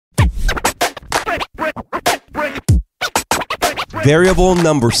Variable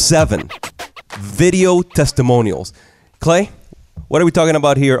number 7, video testimonials. Clay, what are we talking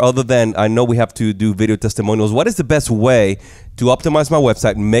about here other than I know we have to do video testimonials? What is the best way to optimize my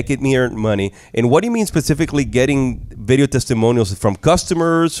website, make it me earn money? And what do you mean specifically getting video testimonials from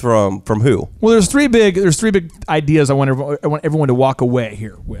customers, from who? Well, there's three big ideas I want everyone to walk away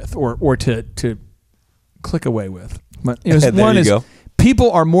here with, or to click away with. But one is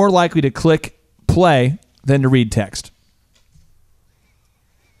people are more likely to click play than to read text.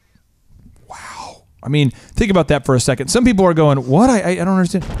 Wow. I mean, think about that for a second. Some people are going, what? I don't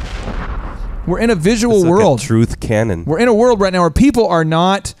understand. We're in a visual world. Truth canon. We're in a world right now where people are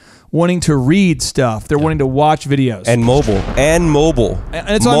not wanting to read stuff. They're wanting to watch videos. And mobile. And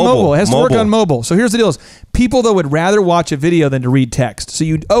it's on mobile. It has to work on mobile. So here's the deal. Is people, though, would rather watch a video than to read text. So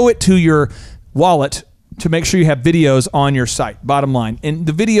you owe it to your wallet to make sure you have videos on your site, bottom line. And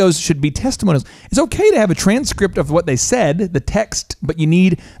the videos should be testimonials. It's okay to have a transcript of what they said, the text, but you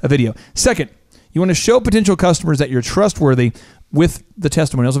need a video. Second, you want to show potential customers that you're trustworthy with the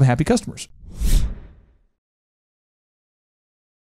testimonials of happy customers.